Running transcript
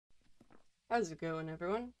How's it going,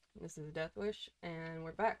 everyone? This is Deathwish, and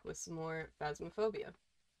we're back with some more Phasmophobia.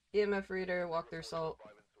 EMF reader, walkthrough salt,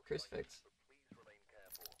 crucifix.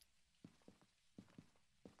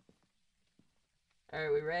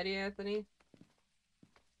 Alright, we ready, Anthony?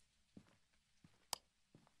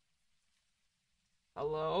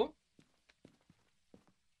 Hello?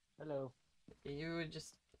 Hello. You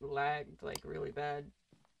just lagged, like, really bad.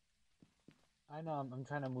 I know, I'm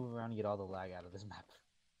trying to move around and get all the lag out of this map.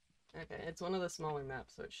 Okay, it's one of the smaller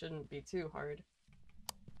maps, so it shouldn't be too hard.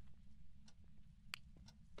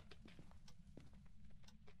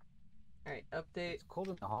 Alright, update. It's cold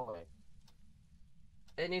in the hallway.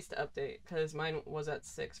 It needs to update, because mine was at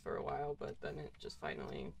 6 for a while, but then it just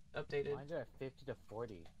finally updated. Mine's are at 50 to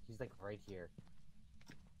 40. He's like right here.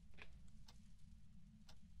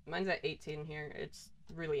 Mine's at 18 here. It's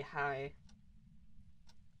really high.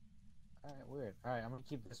 Alright, weird. Alright, I'm gonna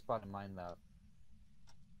keep this spot in mind though.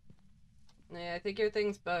 Yeah, I think your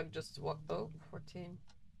thing's bugged. Just what? Oh, 14.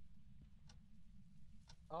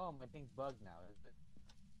 Oh, my thing's bugged now, is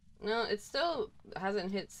it? No, it still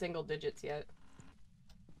hasn't hit single digits yet.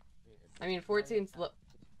 Weird. I mean, 14's low.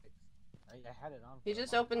 I had it on. He For a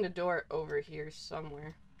just long opened a time. door over here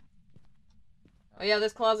somewhere. Oh yeah,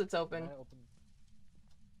 this closet's open.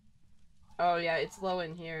 Oh yeah, it's low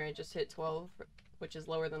in here. It just hit 12, which is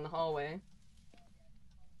lower than the hallway.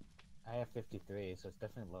 I have 53, so it's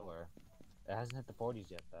definitely lower. It hasn't hit the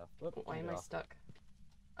 40s yet though. Whoop, Why am I off. stuck?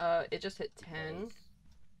 It just hit 10, Because...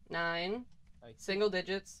 9, single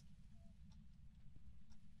digits.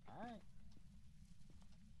 Alright.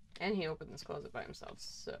 And he opened this closet by himself,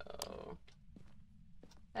 so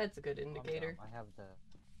that's a good indicator. I have the...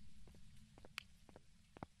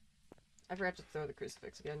 I forgot to throw the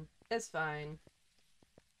crucifix again. It's fine.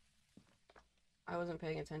 I wasn't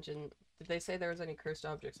paying attention. Did they say there was any cursed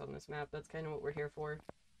objects on this map? That's kind of what we're here for.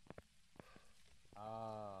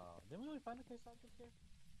 Oh, didn't we really find the case object here?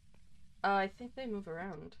 I think they move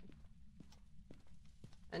around.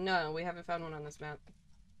 No, we haven't found one on this map.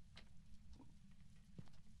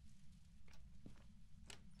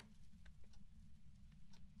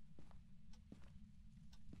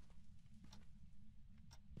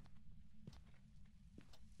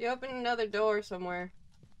 He opened another door somewhere.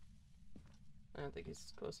 I don't think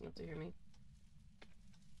he's close enough to hear me.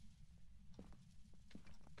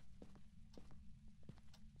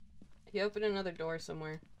 He opened another door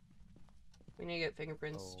somewhere. We need to get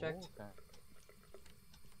fingerprints checked. Okay.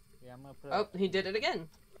 Yeah, I'm gonna put Oh, he did it again.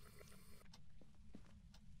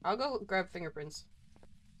 I'll go grab fingerprints.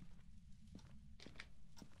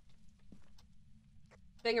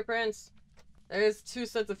 Fingerprints! There's two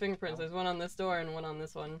sets of fingerprints. There's one on this door and one on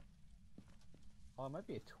this one. Oh, it might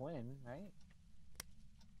be a twin, right?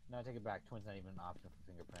 No, I take it back. Twin's not even an option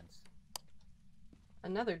for fingerprints.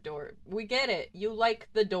 Another door. We get it. You like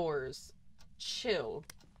the doors. Chill.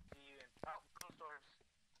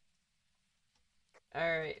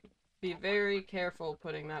 Alright. Be very careful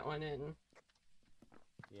putting that one in.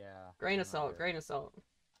 Yeah. Grain of salt, grain of salt.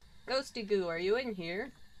 Ghosty Goo, are you in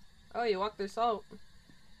here? Oh, you walked through salt.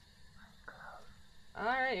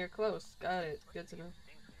 Alright, you're close. Got it. Good to know.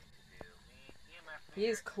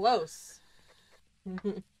 He's close.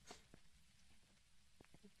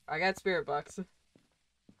 I got spirit box.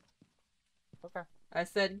 Okay. I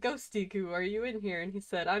said, Ghosty Goo, are you in here? And he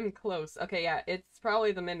said, I'm close. Okay, yeah, it's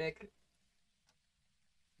probably the mimic.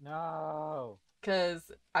 No.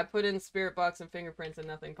 Because I put in spirit box and fingerprints and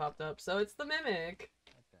nothing popped up, so it's the mimic.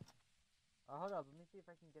 Okay. Hold up. Let me see if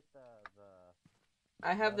I can get the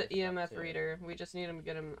I have the other stuff, EMF too. reader. We just need him to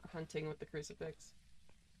get him hunting with the crucifix.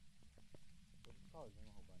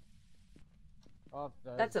 Oh,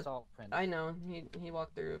 That's a salt print. I know. He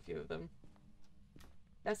walked through a few of them.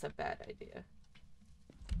 That's a bad idea.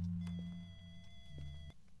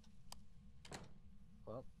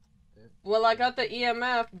 Well, I got the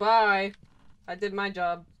EMF. Bye. I did my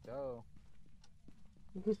job.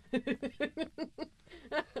 Let's go.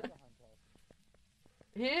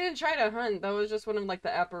 He didn't try to hunt. That was just one of like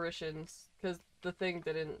the apparitions, because the thing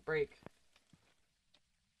didn't break.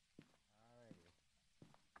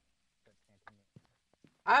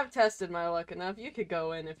 I've tested my luck enough. You could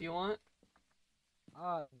go in if you want.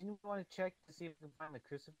 Do you want to check to see if we can find the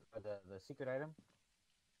crucifix or the secret item?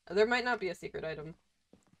 There might not be a secret item.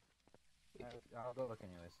 I'll go look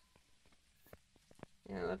anyways.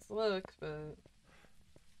 Yeah, let's look, but...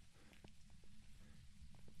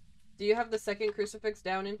 Do you have the second crucifix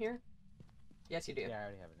down in here? Yes, you do. Yeah, I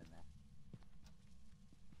already have it in there.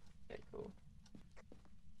 Okay, cool.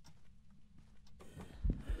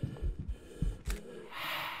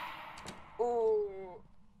 Oh!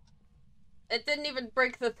 It didn't even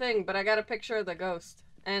break the thing, but I got a picture of the ghost.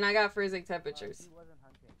 And I got freezing temperatures. He wasn't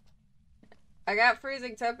hunting. I got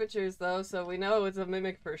freezing temperatures, though, so we know it's a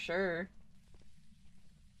mimic for sure.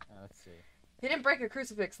 Let's see. He didn't break a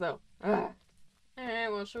crucifix, though. Ugh.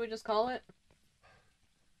 Alright, well, should we just call it?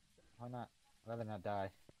 Why not? I'd rather not die.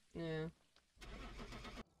 Yeah.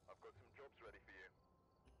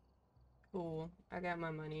 Cool. I got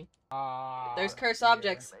my money. There's cursed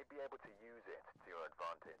objects. May be able to use it to your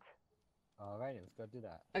advantage. Alrighty, let's go do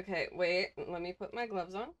that. Okay, wait. Let me put my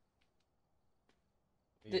gloves on. Are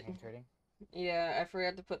you hand trading? Yeah, I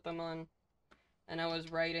forgot to put them on. And I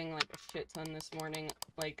was writing, like, a shit ton this morning.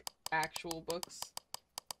 Like, actual books.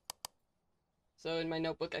 So in my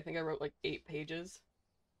notebook, I think I wrote, like, 8 pages.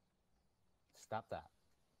 Stop that.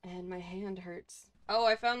 And my hand hurts. Oh,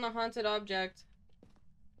 I found the haunted object.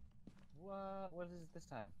 What? What is it this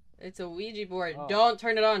time? It's a Ouija board. Oh. Don't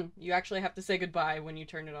turn it on. You actually have to say goodbye when you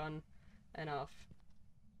turn it on and off.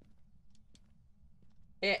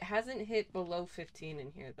 It hasn't hit below 15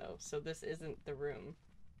 in here, though, so this isn't the room.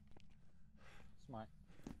 Smart.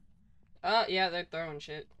 Oh, yeah, they're throwing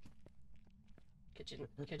shit. Could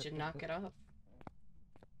you knock it off? No.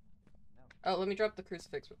 Oh, let me drop the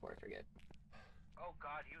crucifix before I forget. Oh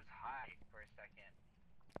god, he was high for a second.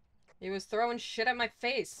 He was throwing shit at my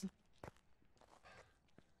face.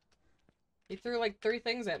 He threw like 3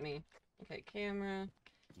 things at me. Okay, camera.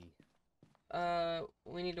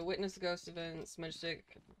 We need to witness ghost event, smudge stick.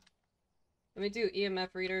 Let me do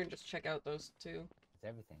EMF reader and just check out those 2. It's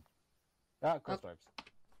everything. Ah, ghost orbs.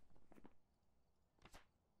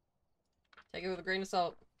 Take it with a grain of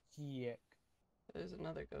salt. Yuck. There's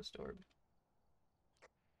another ghost orb.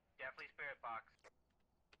 Definitely spirit box.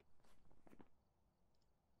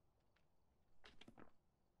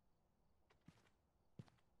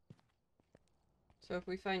 So if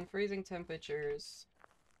we find freezing temperatures...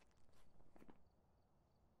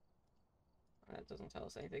 That doesn't tell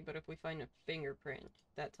us anything, but if we find a fingerprint,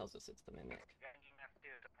 that tells us it's the mimic.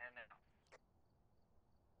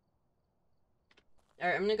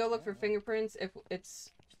 Alright, I'm gonna go look for fingerprints. If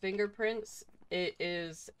it's fingerprints, it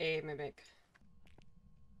is a mimic.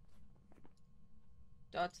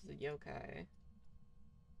 Dots is a yokai.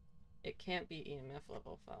 It can't be EMF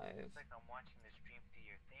level 5. It's like I'm watching the stream through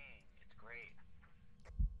your thing. It's great.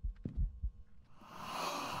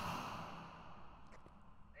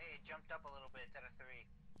 Hey, it jumped up a little bit. It's at a 3.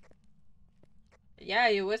 Yeah,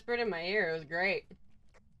 you whispered in my ear. It was great.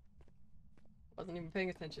 Wasn't even paying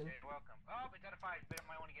attention. You're welcome. Oh, it's at a 5. You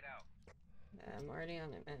might want to get out. I'm already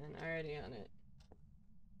on it, man. Already on it.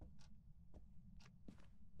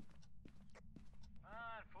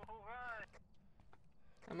 Run, fool, run.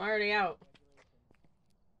 I'm already out.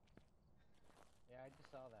 Yeah, I just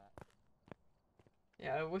saw that.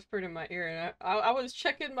 Yeah, it whispered in my ear, and I was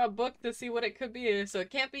checking my book to see what it could be, so it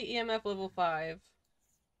can't be EMF level 5.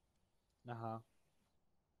 Uh-huh.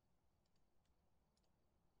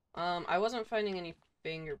 I wasn't finding any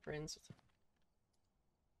fingerprints.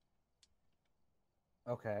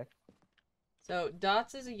 Okay. So,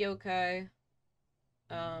 Dots is a yokai.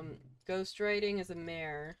 Ghostwriting is a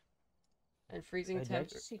mare. And freezing Did I temp...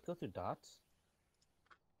 just see it go through dots?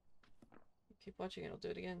 Keep watching it, I'll do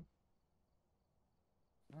it again.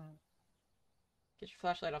 Alright. Get your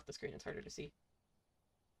flashlight off the screen, it's harder to see.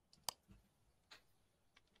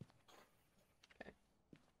 Okay.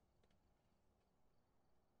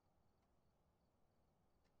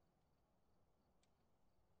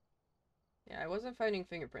 Yeah, I wasn't finding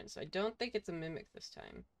fingerprints. I don't think it's a mimic this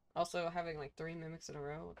time. Also, having like 3 mimics in a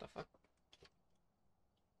row, what the fuck?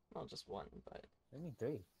 Well, just 1, but... I mean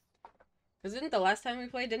 3. Because didn't the last time we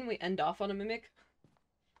played, didn't we end off on a mimic?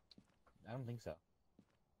 I don't think so.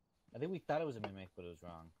 I think we thought it was a mimic, but it was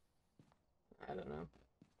wrong. I don't know.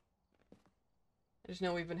 I just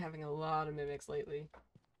know we've been having a lot of mimics lately.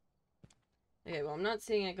 Okay, well, I'm not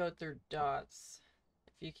seeing it go through dots.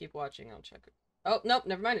 If you keep watching, I'll check it. Oh, nope,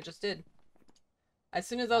 never mind, it just did. As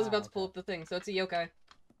soon as I was about to pull up the thing, so it's a yokai.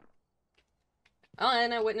 Oh,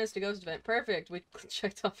 and I witnessed a ghost event. Perfect, we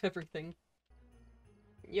checked off everything.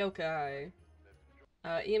 Yokai.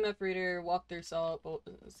 EMF reader, walk through salt,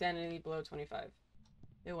 sanity below 25.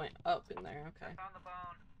 It went up in there, okay. I found the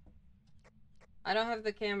bone. I don't have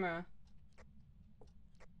the camera.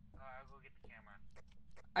 I'll go get the camera.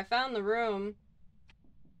 I found the room.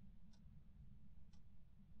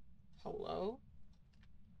 Hello?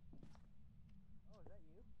 Oh, is that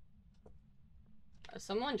you?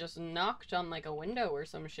 Someone just knocked on like a window or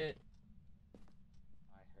some shit.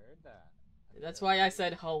 I heard that. That's why I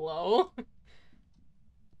said hello.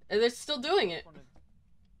 And they're still doing it.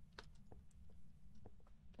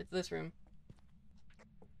 It's this room.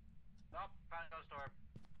 Oh,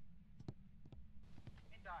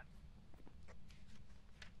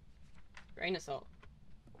 Grain of salt.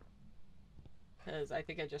 Because I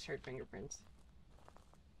think I just heard fingerprints.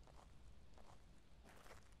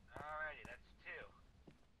 Alrighty, that's 2.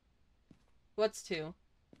 What's 2? Ghost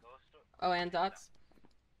or Oh, and dots?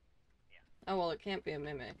 Yeah. Oh, well, it can't be a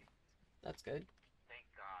mimic. That's good. Thank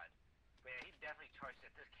God. But yeah, he definitely charged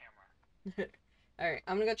at this camera. Alright,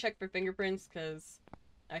 I'm gonna go check for fingerprints, because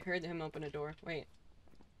I heard him open a door. Wait.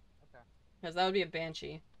 Okay. Because that would be a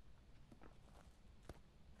banshee.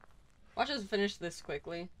 Watch us finish this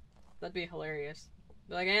quickly. That'd be hilarious.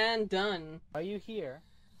 Be like, and done. Are you here?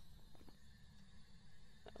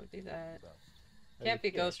 That would be that. Ghost. Are Can't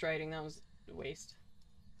you be here? ghostwriting, that was a waste.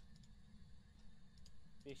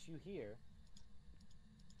 Is you here?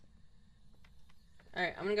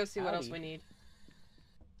 Alright, I'm gonna go see what else Howdy. we need.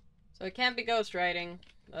 So it can't be ghostwriting.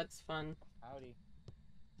 That's fun. Howdy.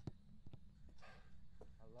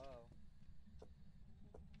 Hello.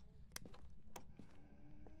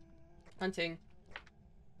 Hunting.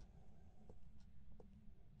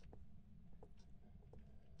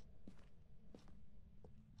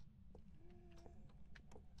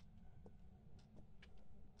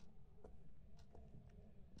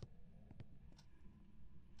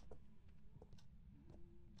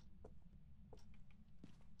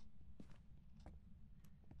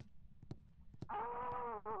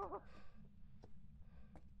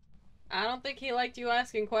 I don't think he liked you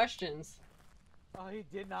asking questions. Oh, he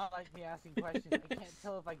did not like me asking questions. I can't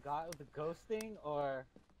tell if I got with the ghost thing or.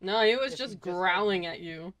 No, he was If he just just, like- growling at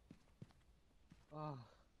you. Oh.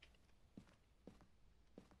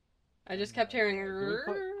 I just no kept hearing. idea.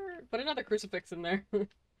 Do we Put another crucifix in there.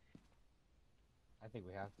 I think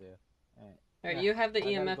we have to. Alright. Alright, Yeah, you have the I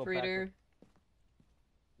gotta EMF go back reader.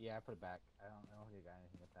 Yeah, I put it back. I don't know if you got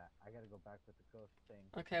anything with that. I gotta go back with the ghost thing.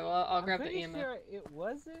 Okay, well, I'll I'm grab the pretty EMF. sure it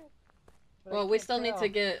was it. but I Well, we can't still need tell. to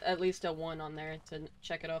get at least a 1 on there to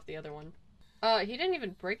check it off the other one. He didn't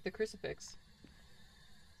even break the crucifix.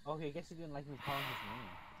 Okay, I guess he didn't like me calling his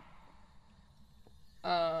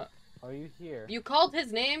name. Are you here? You called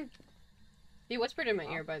his name? He whispered in my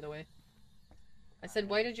Huh? ear, by the way. I said,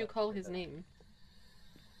 why did you call his name?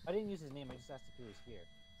 I didn't use his name. I just asked if he was here.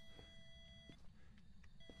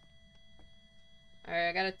 Alright,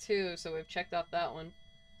 I got a 2, so we've checked off that one.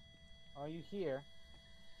 Are you here?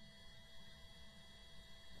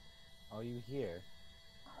 Are you here?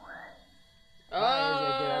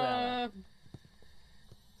 Ah,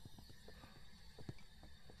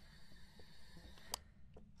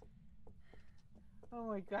 Oh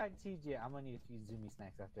my god, TJ, I'm gonna need a few Zoomy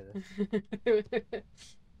snacks after this.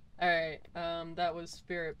 Alright, that was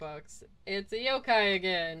Spirit Box. It's a yokai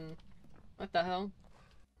again! What the hell?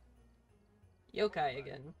 Yokai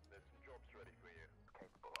again.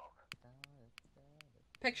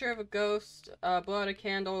 Picture of a ghost, blow out a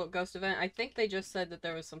candle, ghost event. I think they just said that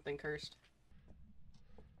there was something cursed.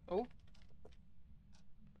 Oh?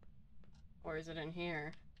 Or is it in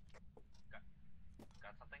here? Got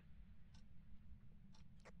something?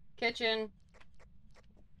 Kitchen!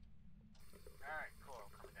 Alright, cool.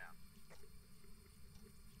 I'm coming down.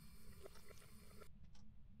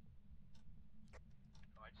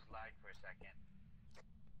 Oh, I just lagged for a second.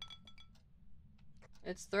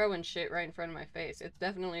 It's throwing shit right in front of my face. It's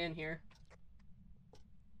definitely in here.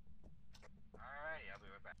 Alrighty, I'll be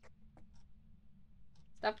right back.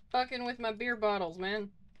 Stop fucking with my beer bottles, man.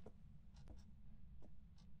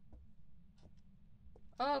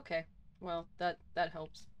 Oh, okay. Well, that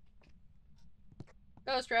helps.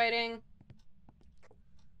 Ghostwriting!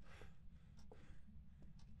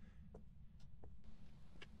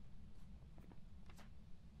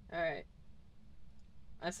 Alright.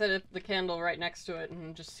 I set the candle right next to it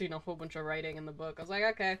and just seen a whole bunch of writing in the book. I was like,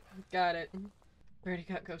 okay, got it. Already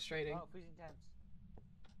got ghostwriting. Oh, freezing temps.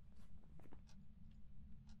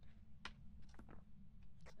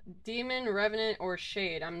 Demon, Revenant, or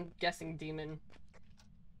Shade? I'm guessing Demon.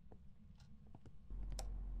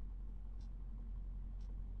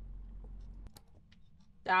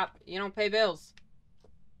 Stop. You don't pay bills.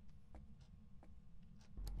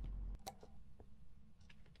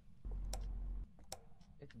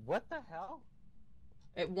 What the hell?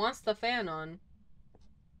 It wants the fan on.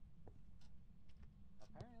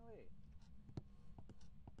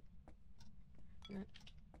 Apparently.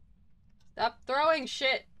 Stop throwing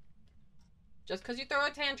shit! Just because you throw a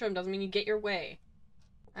tantrum doesn't mean you get your way.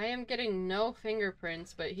 I am getting no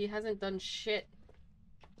fingerprints, but he hasn't done shit.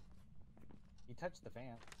 You touched the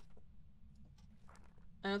fan.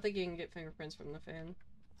 I don't think you can get fingerprints from the fan.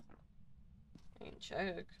 I can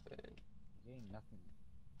check, but... You ain't nothing.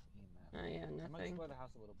 Oh yeah, I might nothing. explore the house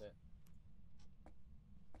a little bit.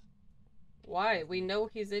 Why? We know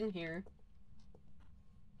he's in here.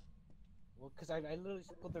 Well, because I literally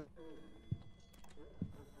put the. I'm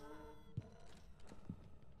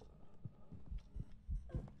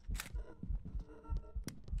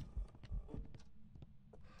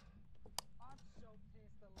so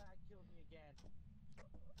pissed the lag killed me again.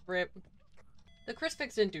 Rip. The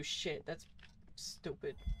crucifix didn't do shit. That's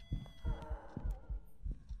stupid.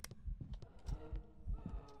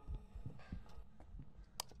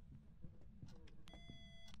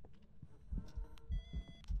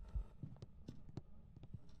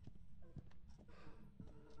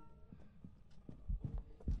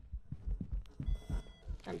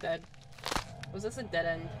 I'm dead. Was this a dead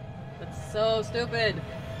end? That's so stupid!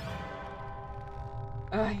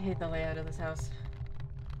 Oh, I hate the layout of this house.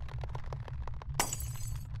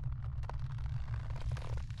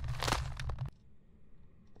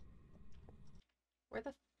 Where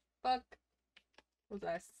the fuck was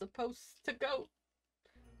I supposed to go?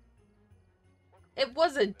 It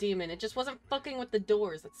was a demon, it just wasn't fucking with the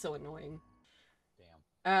doors. That's so annoying.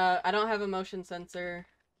 Damn. I don't have a motion sensor.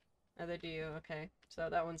 Neither do you. Okay, so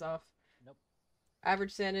that one's off. Nope.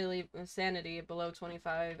 Average sanity below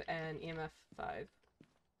 25 and EMF 5.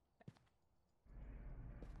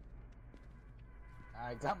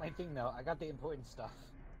 I got my thing though. I got the important stuff.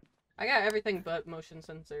 I got everything but motion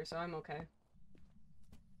sensor, so I'm okay.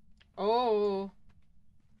 Oh.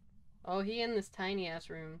 Oh, he in this tiny ass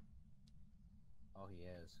room. Oh, he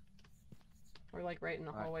is. We're like right in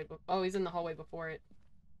the Alright. hallway. Oh, he's in the hallway before it.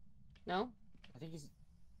 No? I think he's.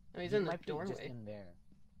 No, he's he in the might be just doorway. in there.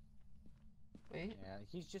 Wait. Yeah,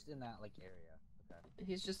 he's just in that like area. Okay.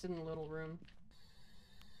 He's just in the little room.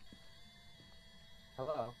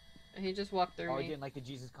 Hello. He just walked through Oh, I me. didn't like the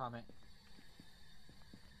Jesus comment.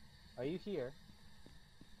 Are you here?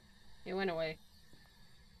 He went away.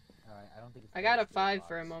 Alright, I don't think it's. I got a the 5 box.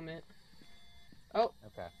 for a moment. Oh,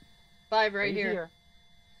 Okay. 5 Are right you here.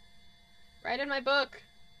 Right in my book.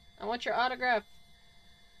 I want your autograph.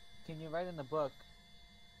 Can you write in the book?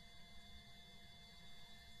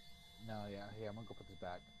 No, yeah, here, I'm gonna go put this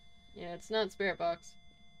back. Yeah, it's not Spirit Box.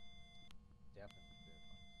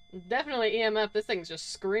 Definitely. Definitely EMF. This thing's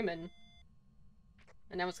just screaming.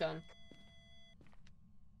 And now it's gone.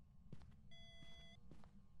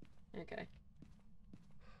 Okay.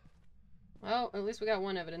 Well, at least we got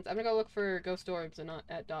one evidence. I'm gonna go look for ghost orbs and not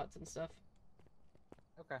at dots and stuff.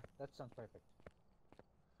 Okay, that sounds perfect.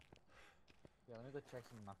 Yeah, let me go check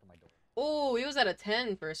someone knocked on my door. Oh, he was at a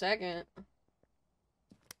 10 for a second.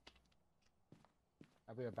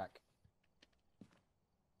 I'll be right back.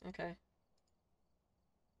 Okay.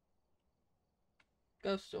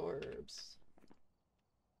 Ghost orbs.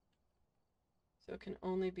 So it can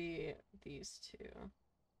only be these two.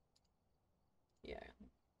 Yeah,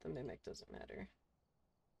 the mimic doesn't matter.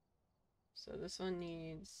 So this one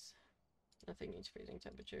needs... Nothing needs freezing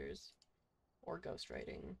temperatures. Or ghost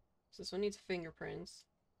writing. So this one needs fingerprints.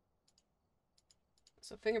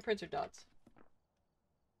 So fingerprints are dots.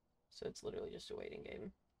 So it's literally just a waiting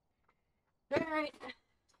game. Alright.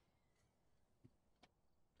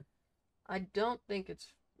 I don't think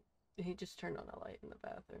it's... He just turned on a light in the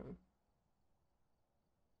bathroom.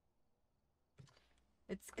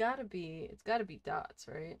 It's gotta be dots,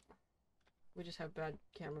 right? We just have bad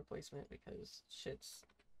camera placement because shit's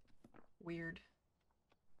weird.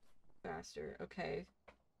 Faster. Okay.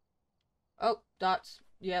 Oh, dots.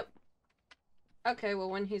 Yep. Okay, well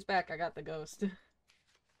when he's back, I got the ghost.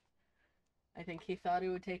 I think he thought it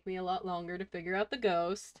would take me a lot longer to figure out the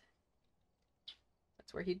ghost.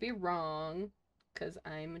 That's where he'd be wrong. Because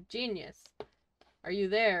I'm a genius. Are you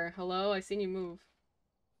there? Hello? I seen you move.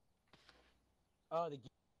 Oh, the.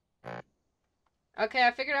 Okay,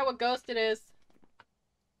 I figured out what ghost it is.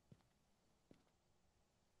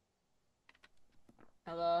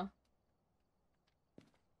 Hello?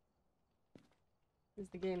 Is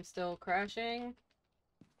the game still crashing?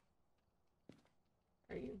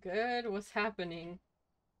 Are you good? What's happening?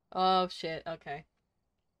 Oh, shit. Okay.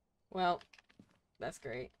 Well, that's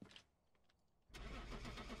great.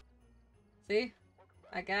 See?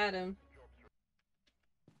 I got him.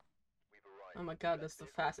 Oh my god, that's the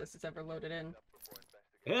fastest it's ever loaded in.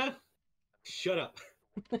 Yeah? Shut up.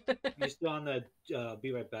 You're still on the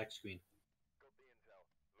be right back screen.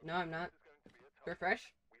 No, I'm not.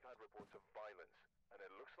 Refresh?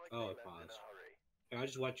 Oh, it paused. I'll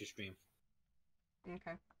just watch your stream.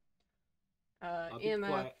 Okay. I'll be EMF.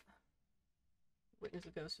 quiet. Witness a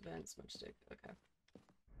ghost event. Smudge stick. Okay.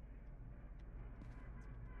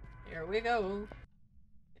 Here we go.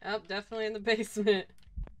 Yep, definitely in the basement.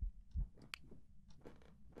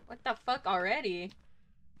 What the fuck already?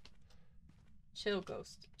 Chill,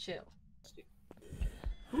 ghost. Chill.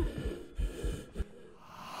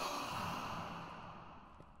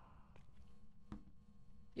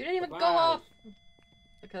 You didn't even go 5, off!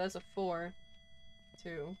 Okay, that's a 4.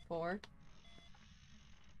 2, 4.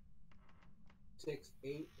 6,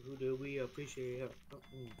 8. Who do we appreciate?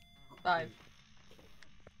 5.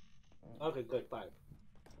 Okay, good. 5.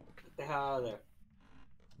 Get the hell out of there.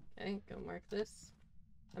 Okay, go mark this.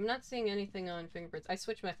 I'm not seeing anything on fingerprints. I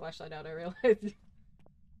switched my flashlight out, I realized.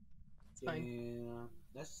 It's fine. Yeah,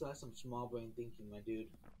 that's some small brain thinking, my dude.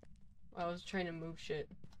 I was trying to move shit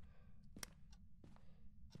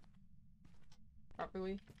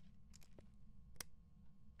properly.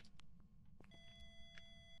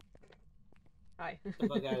 Hi. Get the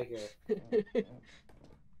fuck out of here.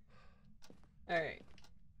 Alright.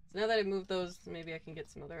 So now that I moved those, maybe I can get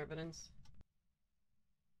some other evidence.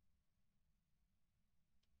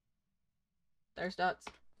 There's dots.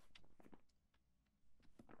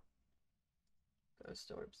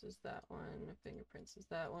 Ghost orbs is that one. Fingerprints is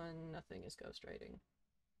that one. Nothing is ghost writing.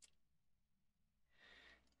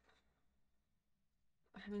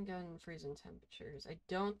 I haven't gotten freezing temperatures. I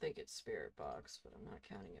don't think it's spirit box, but I'm not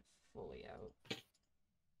counting it fully out.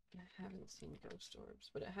 I haven't seen ghost orbs,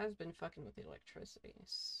 but it has been fucking with the electricity.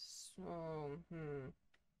 So,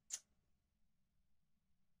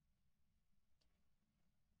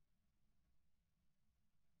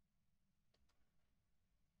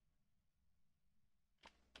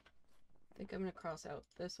 I think I'm gonna cross out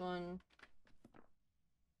this one.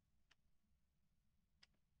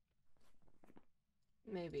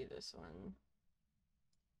 Maybe this one.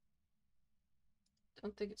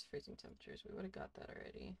 Don't think it's freezing temperatures. We would have got that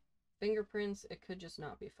already. Fingerprints, it could just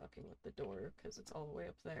not be fucking with the door because it's all the way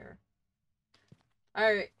up there.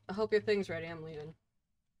 Alright, I hope your thing's ready. I'm leaving.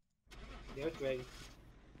 Yeah, it's ready.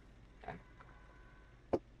 Okay.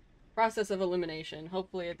 Process of elimination.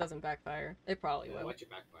 Hopefully it doesn't backfire. It probably Yeah, will. watch your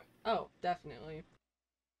back, bud. Oh, definitely.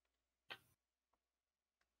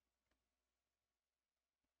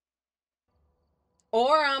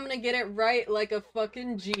 Or I'm gonna get it right like a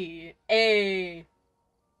fucking G. A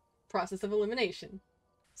process of elimination.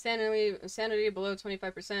 Sanity below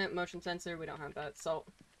 25%. Motion sensor, we don't have that. So,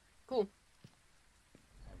 cool.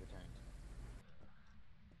 I returned.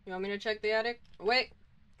 You want me to check the attic? Wait.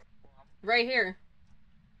 Right here.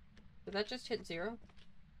 Did that just hit 0?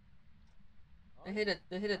 Oh, It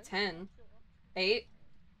hit a 10. 8.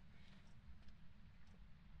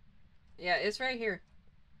 Yeah, it's right here.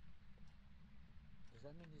 Does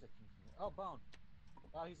that mean he's a king? Oh, Bone.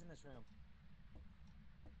 Oh, he's in this room.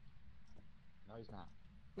 No, he's not.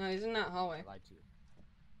 No, he's in that hallway. I lied to you.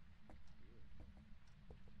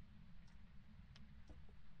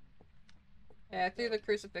 Yeah, I threw the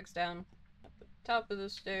crucifix down at the top of the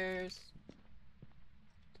stairs.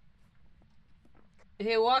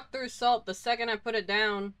 He walked through salt the second I put it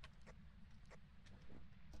down.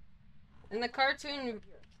 In the cartoon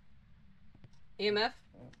EMF,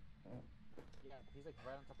 Yeah, he's like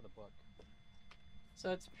right on top of the book.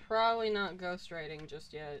 so it's probably not ghostwriting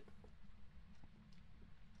just yet.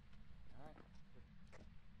 Alright.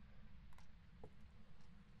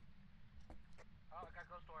 Oh, I got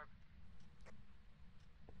ghost orb.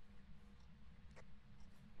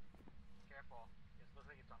 Careful. It looks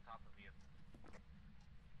like it's on top of you.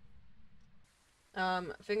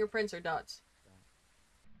 Fingerprints or dots?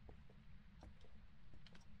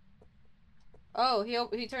 Oh,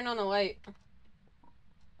 he turned on a light.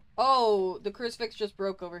 Oh, the crucifix just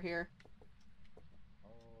broke over here.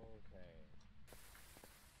 Okay.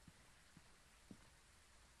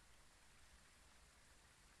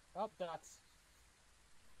 Oh, dots.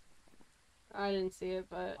 I didn't see it,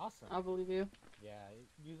 but Awesome. I'll believe you. Yeah,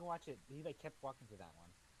 you can watch it. He like kept walking through that one.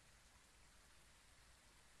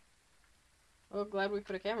 Well, glad we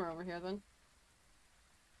put a camera over here then.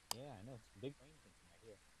 Yeah, I know. It's big brain thinking right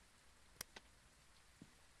here.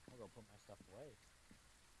 I'll go put my stuff away.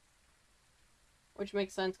 Which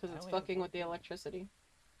makes sense because I it's only have fucking one with the camera. electricity.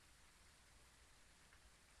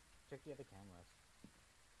 Check the other cameras.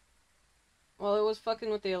 Well, it was fucking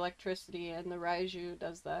with the electricity, and the Raiju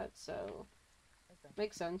does that, so Okay.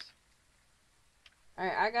 makes sense.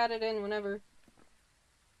 Alright, I got it in whenever.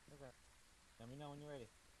 Okay. Let me know when you're ready.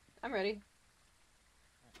 I'm ready.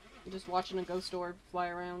 I'm just watching a ghost orb fly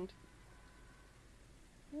around.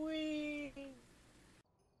 Whee!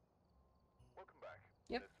 Welcome back.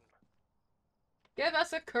 Yep. Listen, Give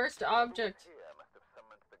us a cursed object! here must have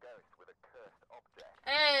summoned the ghost with a cursed object.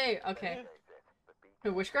 Hey! Okay. Investigate it, but be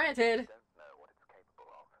Wish careful. granted. You don't know what it's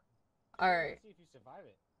capable of. Alright. Let's see if you survive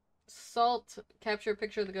it. Salt, capture a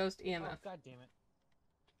picture of the ghost, EMF. Oh, God damn it.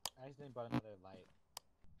 I just didn't brought another light.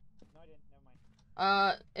 No, I didn't. Never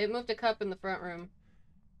mind. It moved a cup in the front room.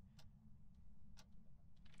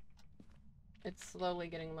 It's slowly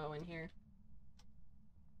getting low in here.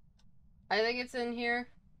 I think it's in here.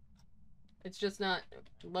 It's just not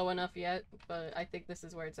low enough yet, but I think this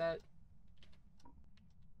is where it's at.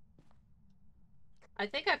 I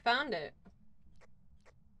think I found it.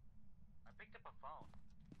 I picked up a phone.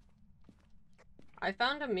 I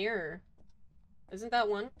found a mirror. Isn't that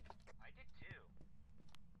one? I did too.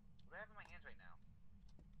 What do I have in my hands right now?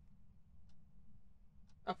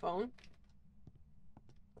 A phone?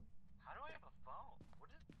 How do I have a phone? What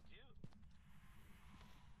does it do?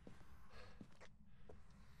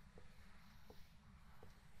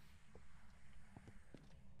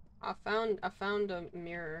 I found a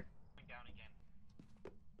mirror. Going down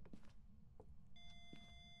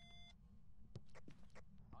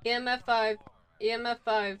again. EMF 5. EMF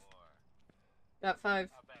 5. Got 5.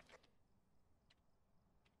 I'll bet.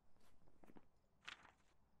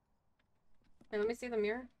 Hey, let me see the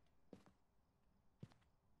mirror.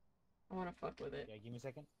 I wanna fuck with it. Yeah, give me a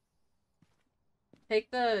second. Take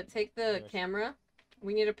the Yes. camera.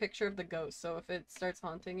 We need a picture of the ghost, so if it starts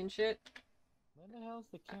haunting and shit, Where the hell's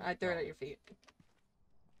the camera? I throw it at your feet.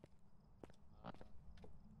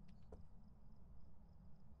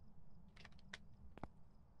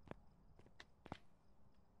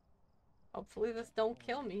 Hopefully this don't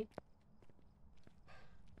kill me.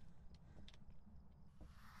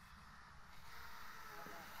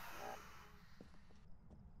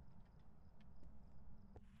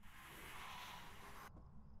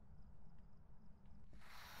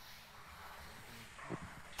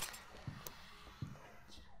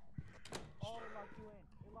 Oh, it locked you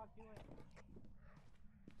in. It locked you in.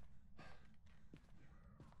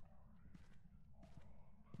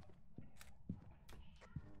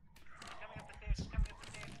 Coming up the stairs. Coming up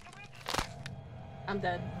the stairs. Coming up the stairs. I'm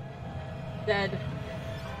dead. Dead. You dead?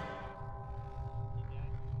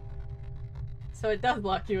 So it does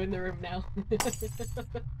lock you in the room now.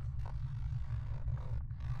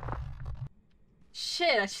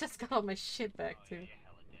 Shit, I just got all my shit back Oh, too. yeah,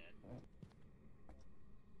 hella dead.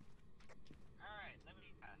 Alright, let me.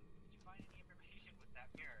 Did you find any information with that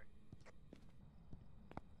mirror?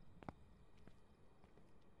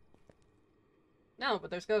 No, but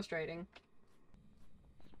there's ghost writing.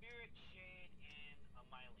 Spirit, shade, and a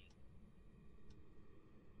myling.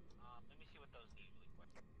 Let me see what those need really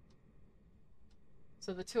quick.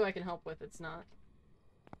 So the two I can help with, it's not.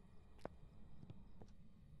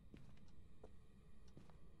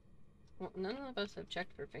 Well, none of us have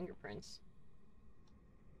checked for fingerprints.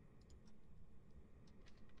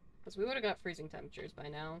 Because we would have got freezing temperatures by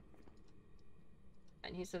now.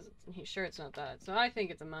 And he says he's sure it's not that. So I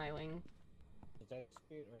think it's a myling. Is that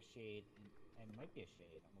spirit or shade? And it might be a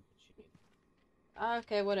shade. I'm gonna put shade.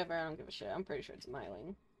 Okay, whatever. I don't give a shit. I'm pretty sure it's a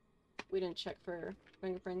myling. We didn't check for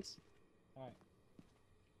fingerprints. Alright.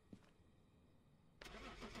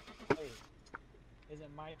 Hey, is it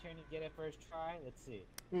my turn to get it first try? Let's see.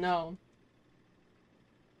 No.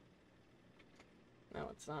 No,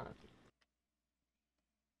 it's not.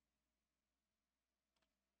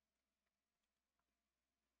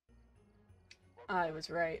 I was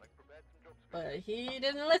right. But he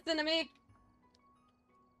didn't listen to me!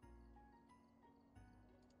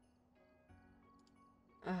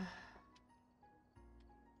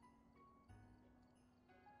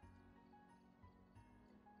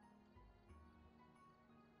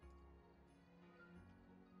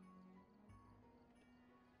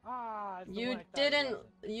 Ah, it's the You one I thought it didn't wasn't.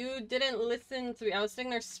 you didn't listen to me. I was sitting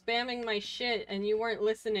there spamming my shit and you weren't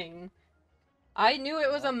listening. I knew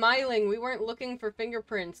it was a myling. We weren't looking for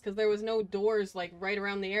fingerprints because there was no doors like right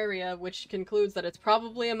around the area, which concludes that it's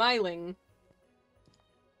probably a myling.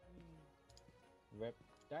 Rip.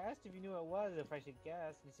 I asked if you knew what it was, if I should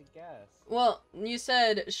guess, and you said guess. Well, you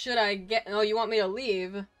said, should I get... Oh, you want me to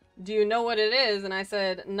leave? Do you know what it is? And I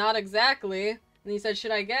said, not exactly. And you said,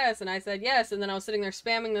 should I guess? And I said, yes. And then I was sitting there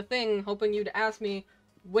spamming the thing, hoping you'd ask me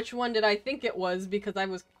which one did I think it was, because I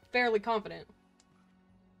was fairly confident.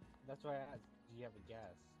 That's why I asked, do you have a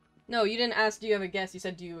guess? No, you didn't ask, do you have a guess? You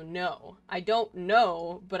said, do you know? I don't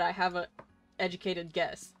know, but I have a educated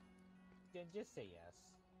guess. Then just say yes.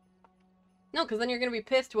 No, because then you're gonna be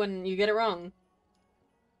pissed when you get it wrong.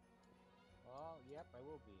 Well, yep, I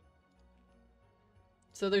will be.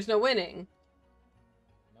 So there's no winning.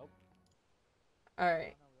 Nope.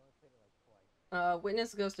 Alright. Oh, no, we only played it like twice.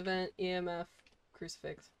 Witness, ghost event, EMF,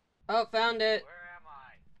 crucifix. Oh, found it! Where am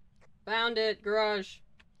I? Found it! Garage.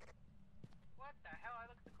 What the hell? I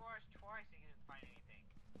looked at the garage twice and didn't find anything.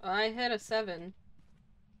 I hit a 7.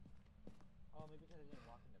 Oh, maybe because I didn't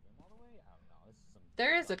walk in the room all the way? I don't know. This is some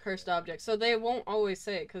There is a bullshit. cursed object, so they won't always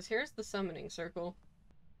say it, because here's the summoning circle.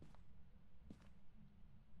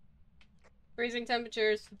 Freezing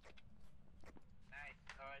temperatures. Nice.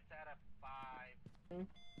 So it's at a 5.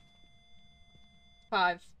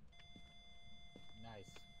 5.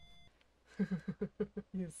 Nice.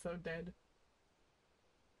 He's so dead.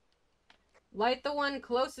 Light the one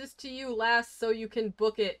closest to you last so you can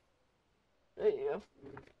book it. There you go.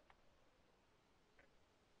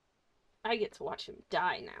 I get to watch him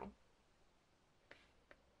die now.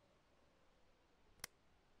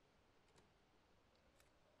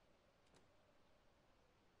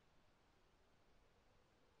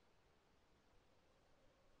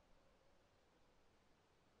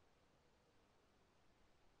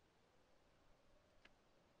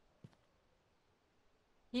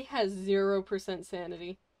 He has 0%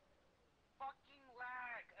 sanity. Fucking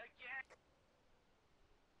lag again.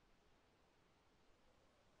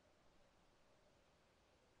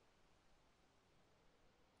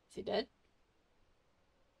 Is he dead?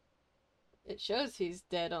 It shows he's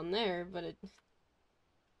dead on there, but it...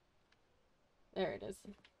 There it is.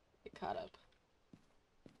 It caught up.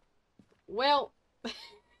 Well...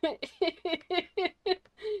 yeah,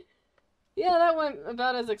 that went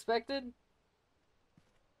about as expected.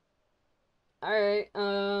 Alright,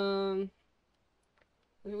 what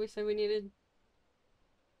did we say we needed?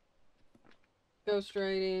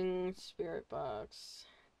 Ghostwriting, spirit box,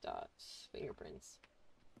 dots, fingerprints.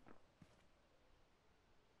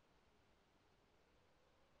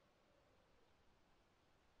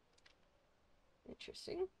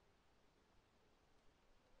 Interesting.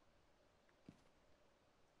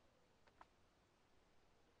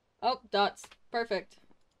 Oh, dots. Perfect.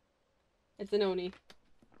 It's an Oni.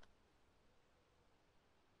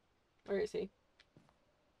 Where is he?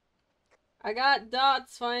 I got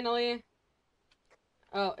dots, finally.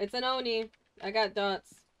 Oh, it's an Oni. I got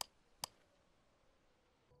dots.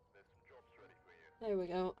 There we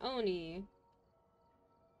go. Oni.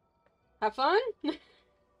 Have fun? So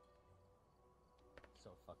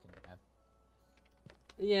fucking mad.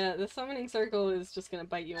 Yeah, the summoning circle is just gonna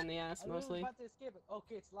bite you in the ass, I was mostly. about to escape it.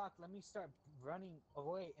 Okay, it's locked. Let me start running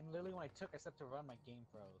away. And literally when I stepped to run, my game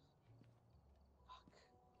froze. Fuck.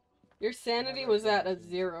 Your sanity Whenever I was get at my a game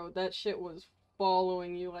 0. That shit was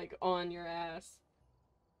following you, like, on your ass.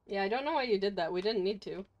 Yeah, I don't know why you did that. We didn't need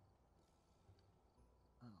to.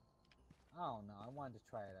 Oh no, I wanted to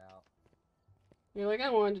try it out. You're like, I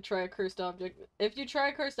wanted to try a cursed object. If you try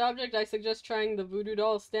a cursed object, I suggest trying the voodoo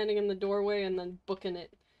doll standing in the doorway and then booking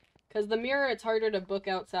it. Because the mirror, it's harder to book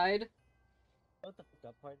outside. What the fucked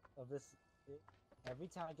up part of this? Every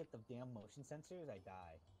time I get the damn motion sensors, I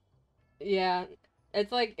die. Yeah,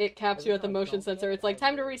 it's like it caps you Every at the time I motion don't sensor. get It's it, like, I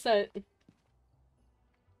time to lose. reset. Yeah.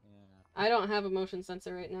 I don't have a motion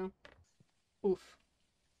sensor right now. Oof.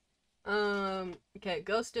 Okay,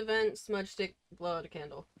 ghost event, smudge stick, blow out a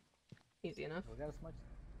candle. Easy enough. We got as much.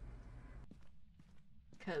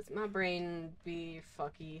 Cause my brain be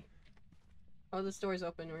fucky. Oh, this door's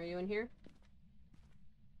open. Were you in here?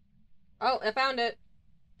 Oh, I found it!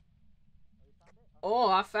 Oh,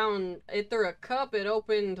 I found it through a cup. It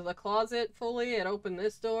opened the closet fully. It opened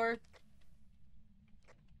this door.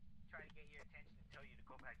 Try to get your attention and tell you to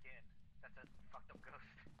go back in. That's a fucked up ghost.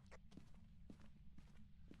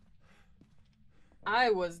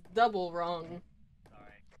 I was double wrong.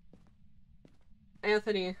 Sorry.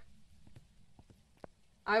 Anthony.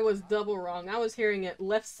 I was double wrong. I was hearing it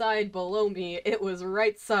left side below me. It was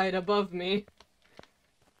right side above me.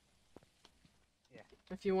 Yeah.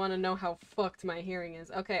 If you want to know how fucked my hearing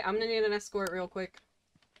is. Okay, I'm gonna need an escort real quick.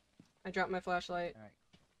 I dropped my flashlight. Alright.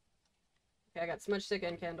 Okay, I got smudge stick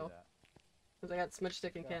and Do candle. that. Because I got smudge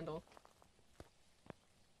stick and Yeah. candle.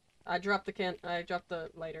 I dropped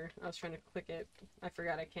the lighter. I was trying to click it. I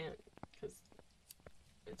forgot I can't because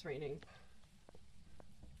it's raining.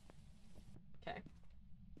 Okay.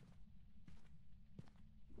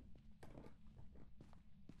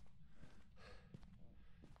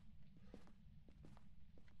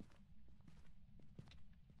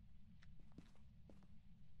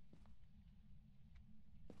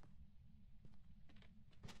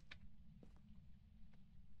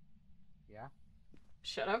 Yeah.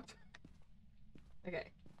 Shut up.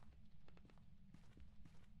 Okay.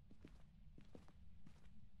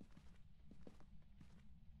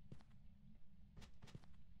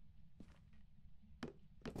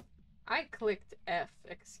 I clicked F,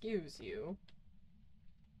 excuse you.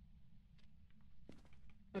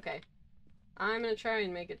 Okay. I'm gonna try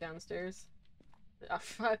and make it downstairs. Oh,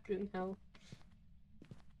 fucking hell.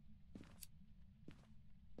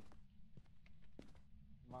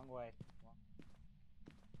 Wrong way.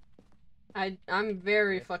 I'm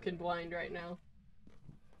very Yes, fucking sir. blind right now.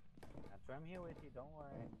 That's why I'm here with you. Don't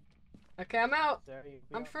worry. Okay, I'm out. Sarah, you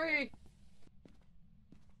be I'm okay. free.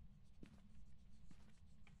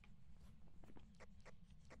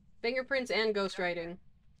 Fingerprints and ghostwriting.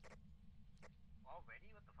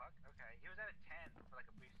 Already? What the fuck? Okay. He was at a 10 for like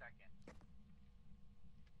a brief second.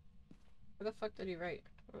 Where the fuck did he write?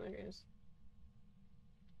 Oh, there he is.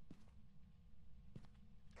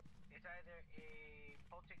 It's either a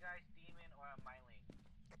poltergeist, demon, or a myling.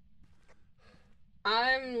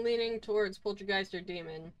 I'm leaning towards poltergeist or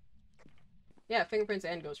demon. Yeah, fingerprints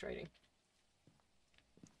and ghostwriting.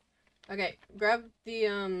 Okay, grab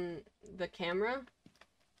the camera.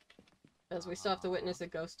 As we still have to witness a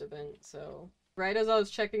ghost event, so... Right as I was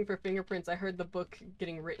checking for fingerprints, I heard the book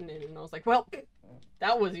getting written in, and I was like, well,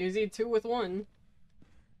 that was easy, 2 with 1.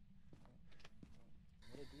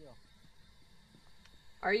 What a deal.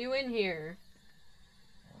 Are you in here?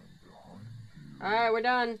 Alright, we're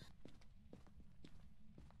done.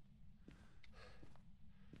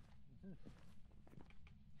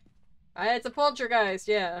 It's a poltergeist,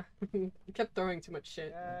 yeah. Kept throwing too much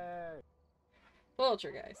shit. Yay.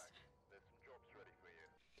 Poltergeist.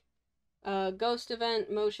 Ghost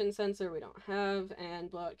event, motion sensor we don't have,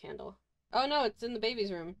 and blowout candle. Oh no, it's in the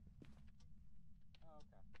baby's room.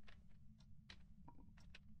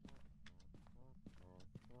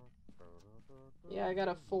 Oh, okay. Yeah, I got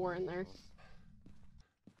a 4 in there.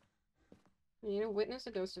 You know, witness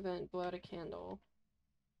a ghost event, blow out a candle.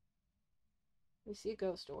 We see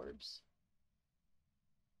ghost orbs.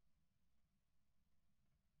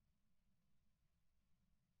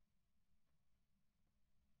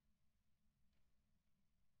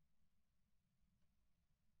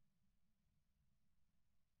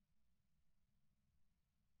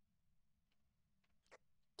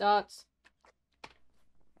 Dots.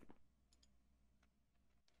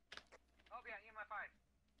 Oh yeah, EMI 5.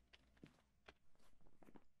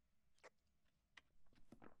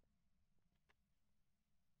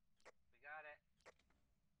 We got it.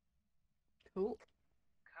 Cool.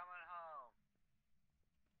 Coming home.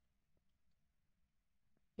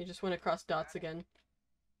 You just went across dots again.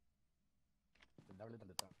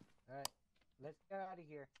 Alright, let's get out of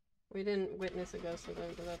here. We didn't witness a ghost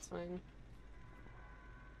event, but that's fine.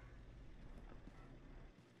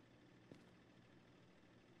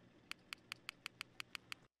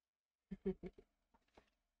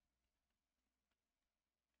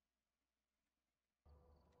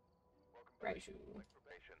 Right.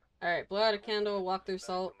 Alright, blow out a candle, walk through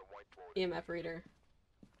salt, EMF reader.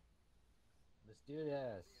 Let's do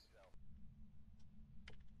this.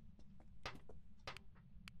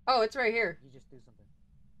 Oh, it's right here. You just do something.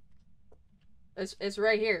 It's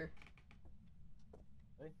right here.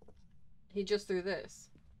 Really? He just threw this.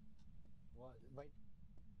 What? Wait.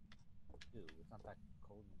 Dude, it's not that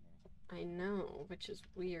cold in here. I know, which is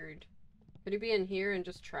weird. Could he be in here and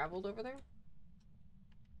just traveled over there?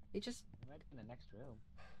 He just... It might be in the next room.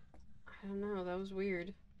 I don't know, that was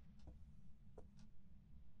weird.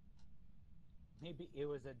 Maybe it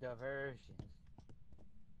was a diversion.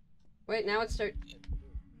 Wait, now it's start...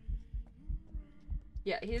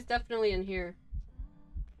 Yeah, he's definitely in here.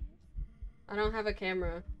 I don't have a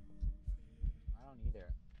camera. I don't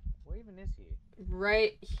either. Where even is he?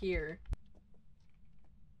 Right here.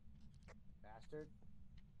 Bastard.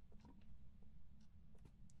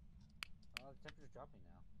 Oh, the temperature's dropping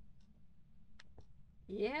now.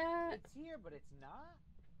 Yeah. It's here, but it's not?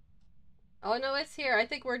 Oh no, it's here. I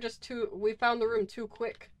think we're just too... We found the room too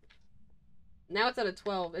quick. Now it's at a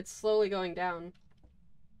 12. It's slowly going down.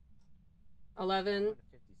 11.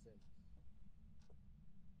 56.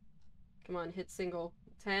 Come on, hit single.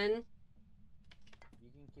 10. You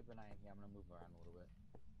can keep an eye on here. I'm gonna move around a little bit.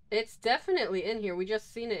 It's definitely in here. We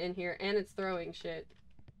just seen it in here, and it's throwing shit.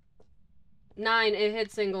 9. It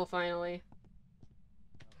hit single finally.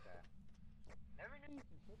 Okay. Never knew you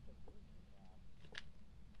can hit the room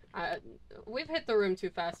too fast. We've hit the room too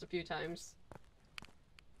fast a few times.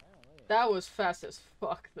 Apparently. That was fast as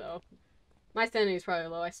fuck, though. My sanity is probably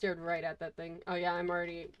low. I stared right at that thing. Oh yeah, I'm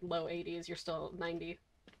already low 80s. You're still 90.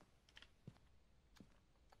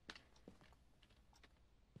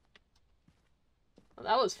 Well,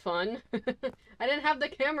 that was fun. I didn't have the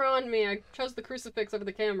camera on me. I chose the crucifix over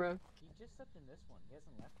the camera. He just stepped in this one. He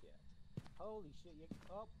hasn't left yet. Holy shit! You...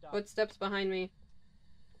 Oh, dots. Footsteps behind me.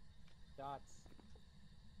 Dots.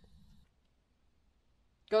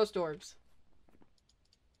 Ghost orbs.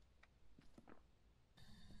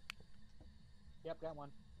 Yep, got one.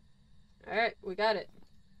 Alright, we got it.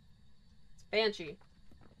 It's Banshee.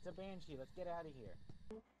 It's a banshee. Let's get out of here.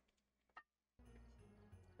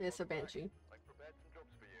 It's a Banshee.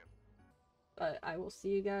 But I will see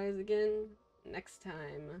you guys again next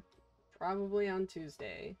time. Probably on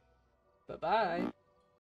Tuesday. Bye-bye.